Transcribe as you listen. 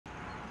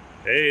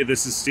Hey,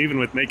 this is Steven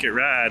with Make It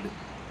Rad.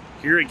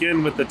 Here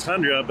again with the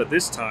Tundra, but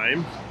this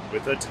time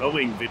with a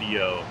towing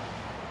video.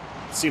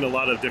 I've seen a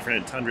lot of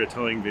different Tundra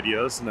towing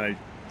videos, and I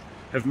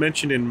have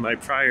mentioned in my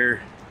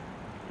prior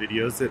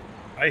videos that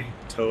I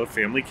tow a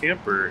family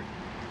camper.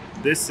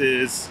 This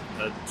is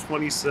a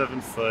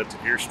 27-foot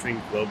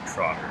Airstream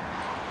Globetrotter.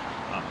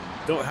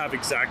 Don't have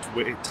exact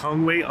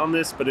tongue weight on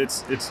this, but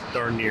it's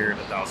darn near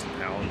 1,000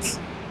 pounds.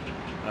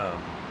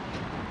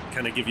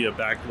 Kind of give you a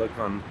back look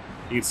on.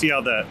 You can see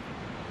how that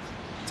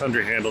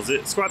Tundra handles.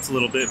 It squats a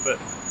little bit, but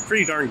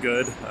pretty darn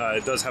good.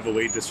 It does have a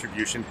weight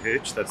distribution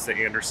hitch. That's the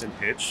Anderson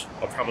hitch.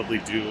 I'll probably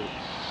do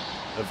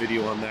a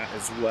video on that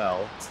as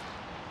well.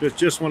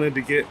 Just wanted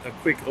to get a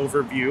quick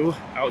overview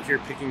out here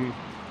picking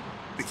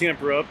the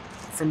camper up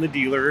from the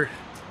dealer.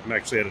 I'm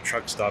actually at a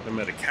truck stop. I'm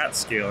at a cat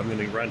scale. I'm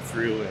going to run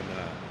through and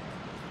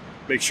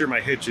make sure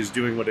my hitch is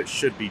doing what it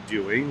should be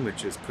doing,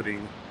 which is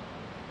putting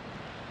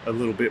a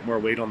little bit more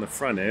weight on the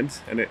front end,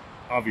 and it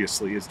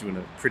obviously is doing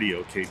a pretty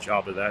okay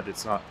job of that.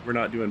 We're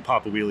not doing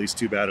papa wheelies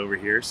too bad over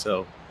here.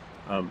 So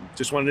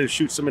just wanted to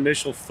shoot some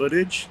initial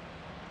footage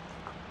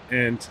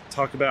and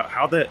talk about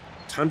how that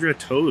Tundra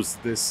tows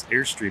this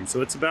Airstream.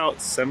 So it's about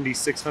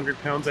 7,600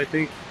 pounds, I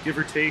think, give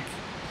or take.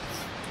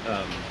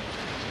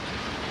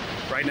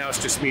 Right now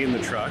it's just me in the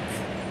truck.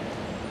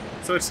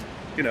 So it's,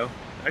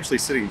 actually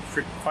sitting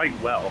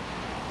quite well,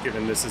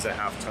 given this is a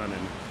half-ton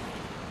and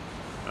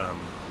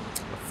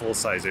a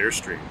full-size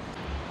Airstream.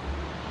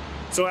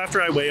 So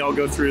after I weigh, I'll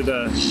go through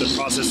the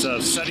process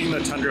of setting the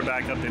Tundra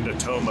back up into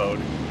tow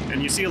mode.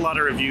 And you see a lot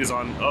of reviews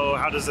on, oh,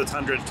 how does the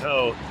Tundra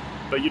tow?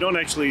 But you don't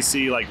actually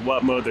see like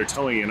what mode they're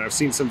towing in. I've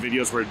seen some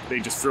videos where they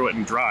just throw it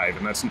in drive,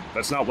 and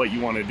that's not what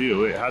you want to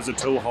do. It has a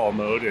tow haul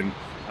mode and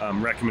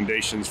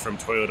recommendations from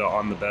Toyota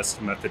on the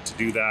best method to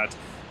do that,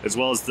 as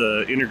well as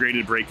the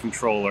integrated brake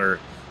controller.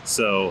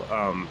 So,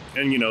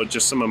 and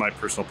just some of my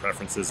personal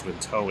preferences with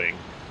towing.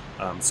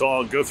 So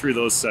I'll go through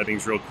those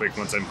settings real quick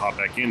once I hop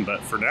back in,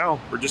 but for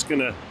now, we're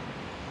gonna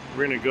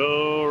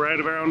go right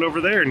around over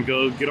there and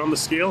go get on the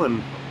scale,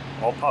 and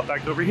I'll pop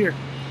back over here.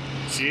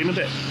 See you in a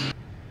bit.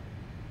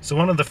 So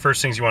one of the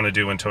first things you want to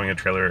do when towing a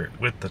trailer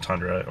with the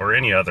Tundra, or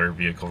any other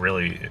vehicle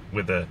really,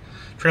 with the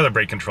trailer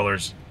brake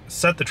controllers,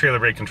 set the trailer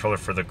brake controller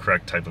for the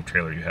correct type of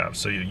trailer you have.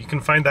 So you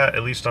can find that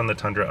at least on the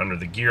Tundra under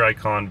the gear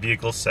icon,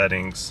 vehicle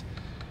settings,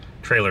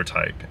 trailer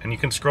type, and you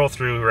can scroll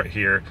through right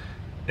here.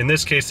 In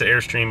this case, the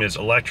Airstream is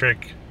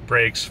electric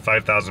brakes,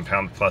 5,000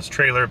 pound plus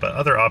trailer, but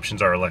other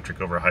options are electric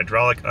over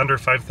hydraulic under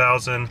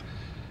 5,000,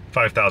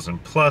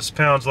 5,000 plus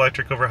pounds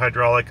electric over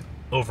hydraulic,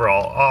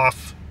 overall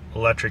off,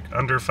 electric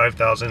under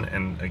 5,000,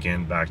 and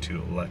again back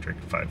to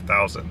electric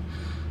 5,000.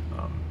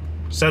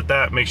 Set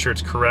that, make sure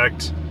it's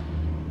correct,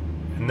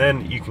 and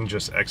then you can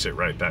just exit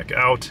right back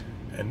out.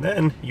 And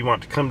then you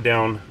want to come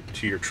down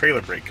to your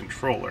trailer brake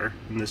controller.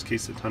 In this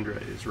case, the Tundra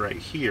is right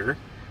here.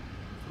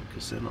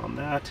 Focus in on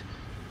that.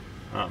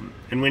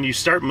 And when you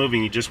start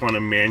moving, you just want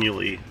to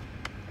manually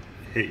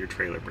hit your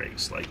trailer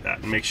brakes like that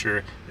and make sure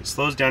it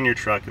slows down your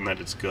truck and that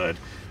it's good.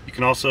 You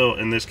can also,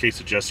 in this case,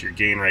 adjust your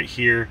gain right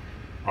here.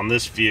 On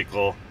this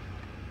vehicle,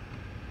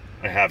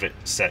 I have it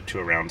set to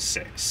around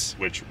 6,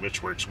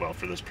 which works well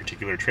for this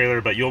particular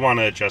trailer, but you'll want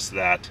to adjust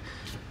that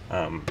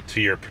to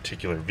your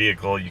particular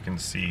vehicle. You can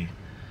see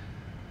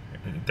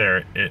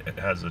there it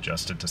has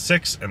adjusted to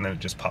 6, and then it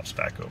just pops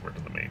back over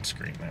to the main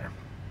screen there.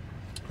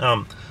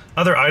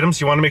 Other items,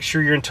 you want to make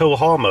sure you're in tow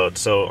haul mode.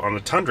 So on the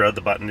Tundra,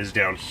 the button is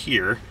down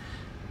here.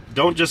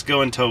 Don't just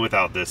go in tow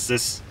without this.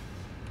 This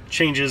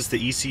changes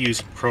the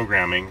ECU's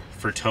programming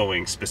for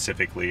towing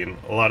specifically, and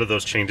a lot of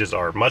those changes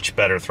are much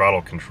better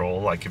throttle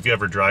control. Like if you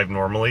ever drive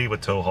normally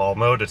with tow haul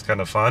mode, it's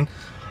kind of fun.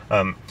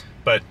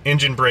 But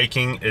engine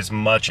braking is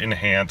much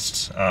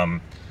enhanced.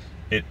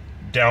 It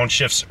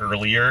downshifts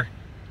earlier,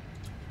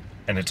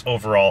 and it's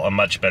overall a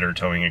much better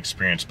towing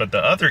experience. But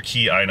the other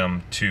key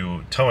item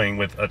to towing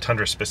with a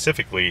Tundra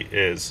specifically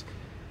is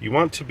you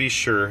want to be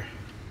sure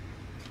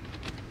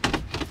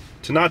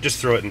to not just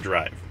throw it in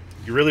drive.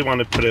 You really want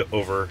to put it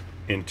over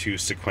into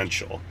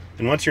sequential.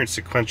 And once you're in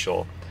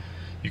sequential,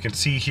 you can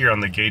see here on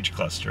the gauge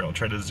cluster, I'll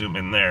try to zoom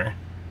in there,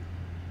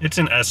 it's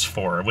in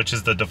S4, which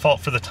is the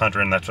default for the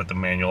Tundra, and that's what the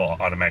manual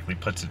automatically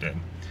puts it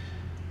in.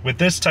 With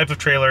this type of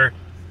trailer,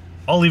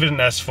 I'll leave it in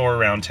S4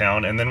 around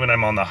town, and then when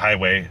I'm on the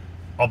highway,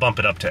 I'll bump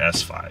it up to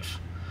S5.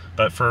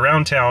 But for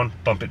around town,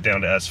 bump it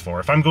down to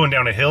S4. If I'm going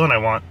down a hill and I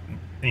want,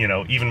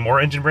 even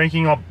more engine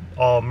braking,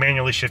 I'll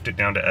manually shift it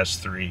down to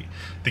S3.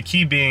 The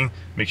key being,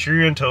 make sure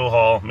you're in tow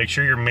haul, make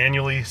sure you're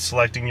manually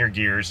selecting your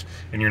gears,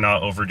 and you're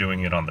not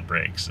overdoing it on the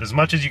brakes. As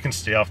much as you can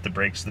stay off the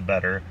brakes, the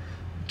better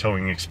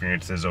towing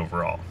experience is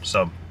overall.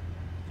 So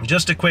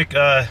just a quick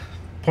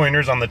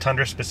pointers on the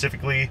Tundra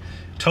specifically.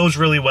 Tows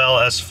really well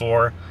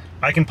S4.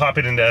 I can pop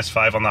it into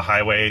S5 on the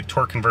highway.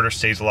 Torque converter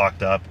stays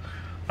locked up.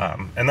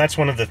 And that's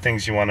one of the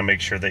things you want to make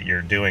sure that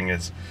you're doing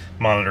is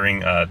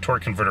monitoring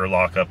torque converter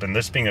lockup. And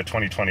this being a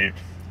 2020,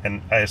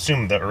 and I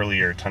assume the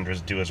earlier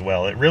Tundras do as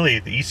well,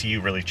 the ECU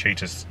really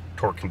changes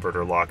torque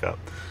converter lockup.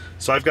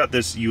 So I've got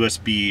this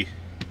USB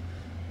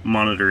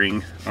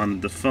monitoring on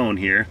the phone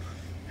here,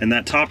 And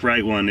that top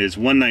right one is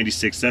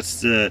 196. That's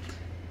the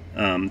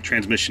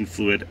transmission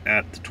fluid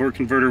at the torque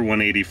converter.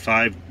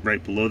 185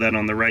 right below that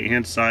on the right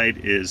hand side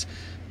is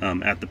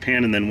at the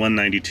pan, and then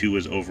 192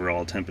 is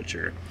overall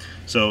temperature.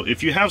 So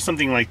if you have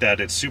something like that,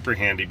 it's super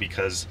handy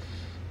because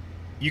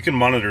you can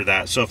monitor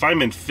that. So if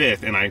I'm in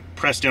fifth and I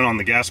press down on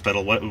the gas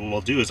pedal, what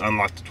we'll do is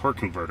unlock the torque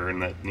converter,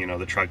 and that, you know,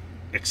 the truck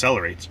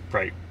accelerates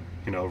right,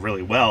 you know,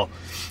 really well.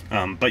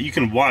 But you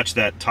can watch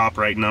that top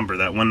right number.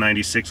 That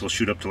 196 will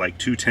shoot up to like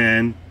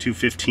 210,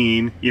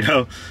 215, you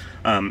know.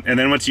 And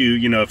then once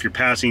you know, if you're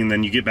passing and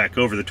then you get back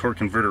over, the torque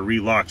converter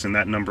relocks and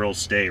that number will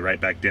stay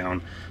right back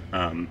down.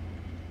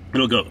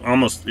 It'll go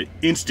almost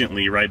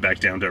instantly right back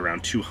down to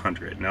around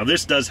 200. Now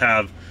this does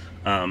have,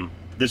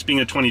 this being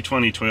a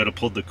 2020, Toyota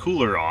pulled the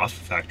cooler off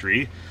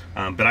factory,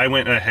 but I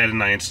went ahead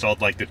and I installed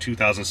like the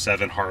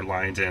 2007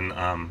 hardlines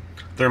and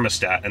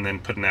thermostat, and then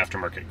put an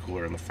aftermarket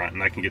cooler in the front,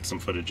 and I can get some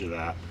footage of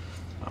that.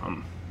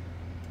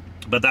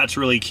 But that's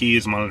really key,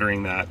 is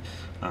monitoring that.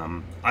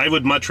 I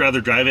would much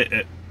rather drive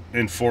it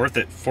in fourth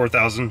at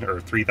 4,000 or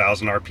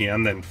 3,000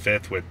 RPM than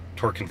fifth with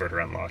torque converter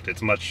unlocked.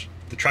 It's much,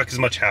 the truck is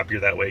much happier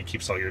that way. It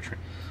keeps all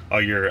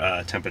your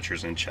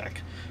temperatures in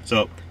check.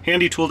 So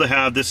handy tool to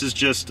have. This is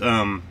just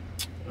a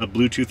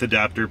Bluetooth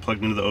adapter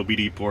plugged into the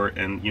OBD port,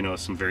 and you know,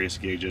 some various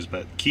gauges,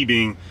 but key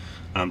being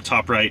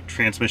top right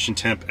transmission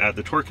temp at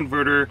the torque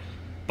converter,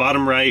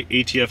 bottom right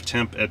ATF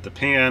temp at the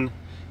pan,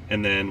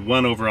 and then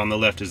one over on the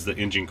left is the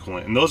engine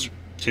coolant, and those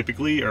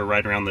typically are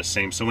right around the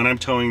same. So when I'm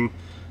towing,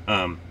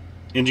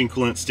 engine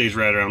coolant stays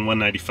right around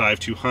 195,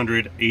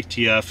 200,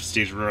 ATF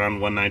stays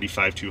around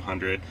 195,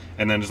 200,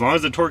 and then as long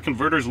as the torque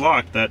converter is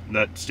locked, that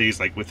stays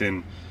like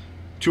within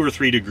 2 or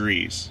 3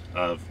 degrees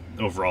of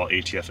overall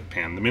ATF at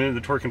pan. The minute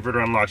the torque converter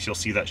unlocks, you'll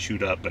see that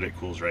shoot up, but it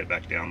cools right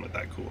back down with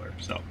that cooler.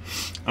 So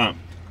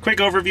quick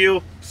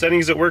overview,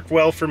 settings that work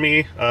well for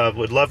me.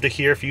 Would love to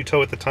hear, if you tow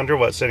with the Tundra,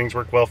 what settings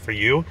work well for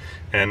you,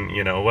 and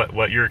you know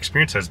what your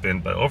experience has been.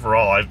 But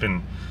overall, I've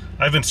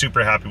been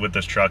super happy with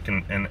this truck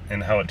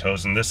and how it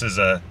tows, and this is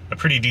a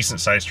pretty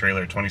decent sized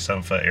trailer,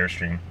 27-foot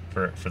Airstream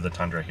for the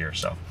Tundra here.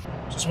 So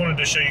just wanted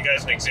to show you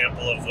guys an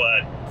example of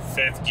what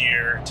fifth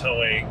gear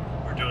towing,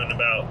 we're doing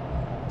about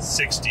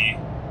 60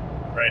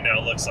 right now,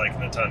 looks like in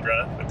the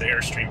Tundra with the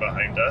Airstream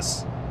behind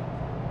us.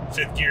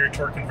 Fifth gear,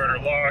 torque converter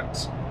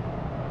locked.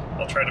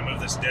 I'll try to move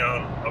this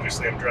down.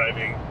 Obviously I'm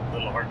driving, a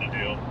little hard to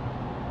do.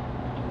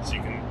 So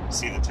you can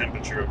see the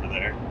temperature over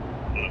there.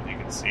 I don't know if you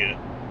can see it.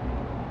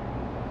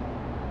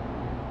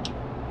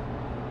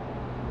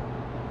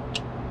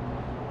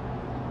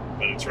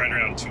 But it's right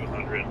around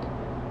 200.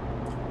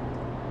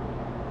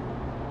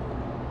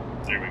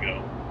 There we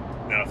go.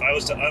 Now if I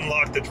was to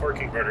unlock the torque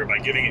converter by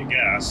giving it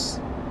gas,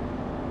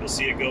 you'll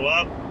see it go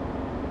up,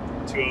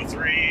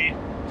 203,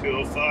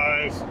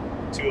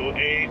 205,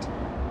 208,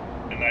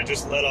 and I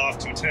just let off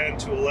 210,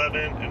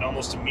 211, and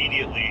almost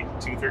immediately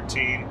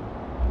 213.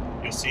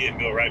 You'll see it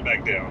go right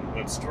back down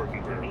once the torque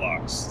converter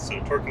locks. So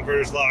torque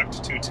converter's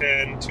locked,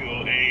 210,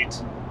 208,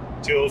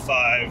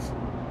 205,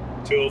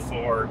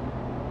 204,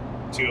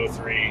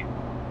 203,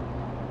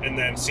 and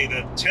then see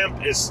the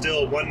temp is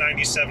still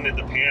 197 at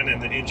the pan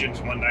and the engine's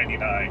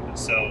 199.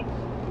 So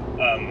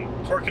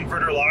torque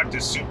converter locked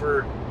is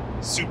super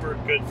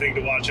good thing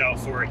to watch out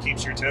for. It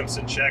keeps your temps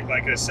in check.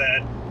 Like I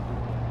said,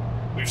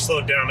 we've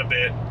slowed down a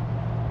bit,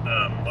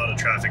 a lot of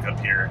traffic up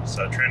here,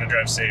 so I'm trying to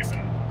drive safe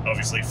and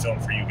obviously film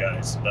for you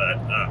guys. But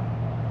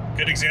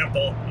good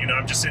example, you know,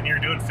 I'm just sitting here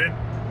doing fit,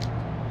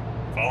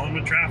 following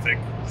the traffic.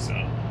 So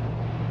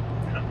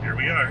yeah, here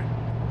we are.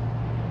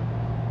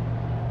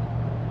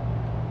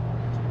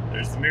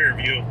 There's the mirror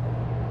view,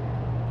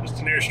 just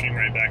an Airstream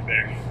right back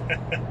there.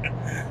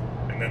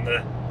 And then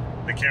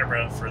the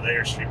camera for the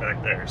Airstream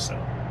back there. So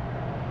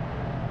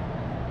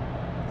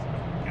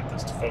get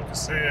this to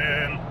focus in.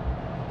 A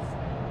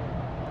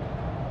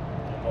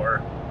little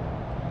more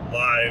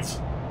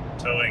live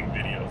towing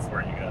video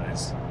for you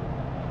guys.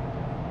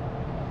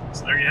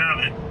 So there you have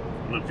it. I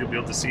don't know if you'll be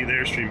able to see the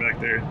Airstream back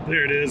there.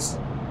 There it is.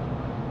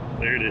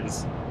 There it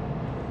is.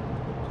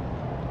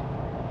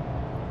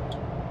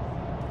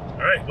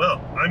 Alright, well,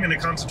 I'm going to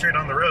concentrate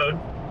on the road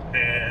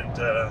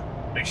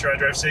and make sure I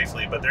drive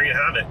safely, but there you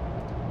have it.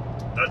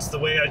 That's the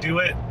way I do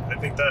it. I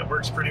think that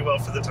works pretty well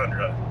for the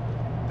Tundra.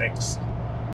 Thanks.